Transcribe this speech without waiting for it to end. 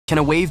Can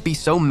a wave be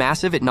so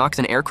massive it knocks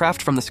an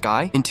aircraft from the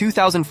sky? In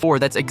 2004,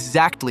 that's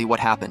exactly what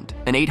happened.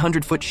 An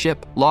 800-foot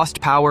ship lost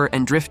power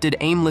and drifted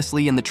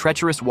aimlessly in the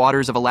treacherous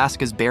waters of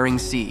Alaska's Bering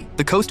Sea.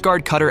 The Coast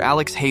Guard cutter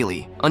Alex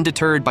Haley,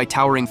 undeterred by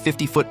towering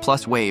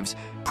 50-foot-plus waves,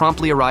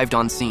 promptly arrived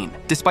on scene.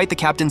 Despite the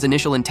captain's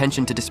initial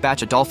intention to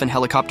dispatch a Dolphin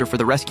helicopter for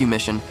the rescue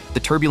mission, the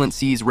turbulent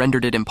seas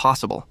rendered it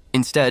impossible.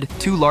 Instead,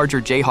 2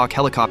 larger Jayhawk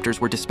helicopters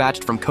were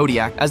dispatched from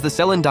Kodiak. As the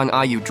Selendang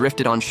Ayu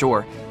drifted on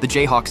shore, the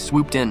Jayhawks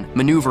swooped in,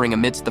 maneuvering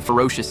amidst the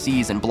ferocious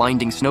seas and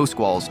blinding snow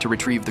squalls to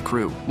retrieve the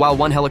crew. While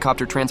one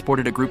helicopter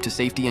transported a group to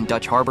safety in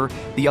Dutch Harbor,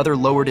 the other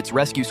lowered its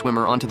rescue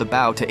swimmer onto the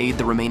bow to aid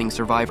the remaining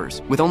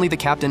survivors. With only the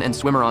captain and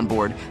swimmer on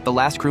board, the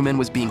last crewman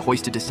was being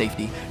hoisted to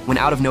safety when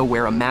out of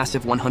nowhere a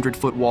massive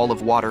 100-foot wall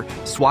of water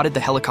swatted the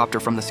helicopter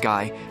from the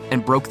sky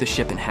and broke the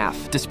ship in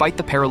half. Despite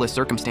the perilous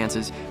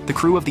circumstances, the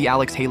crew of the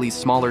Alex Haley's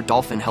smaller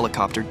Dolphin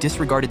helicopter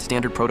disregarded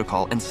standard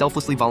protocol and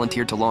selflessly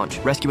volunteered to launch,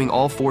 rescuing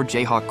all 4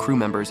 Jayhawk crew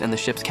members and the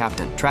ship's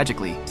captain.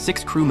 Tragically,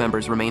 6 crew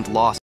members remained lost.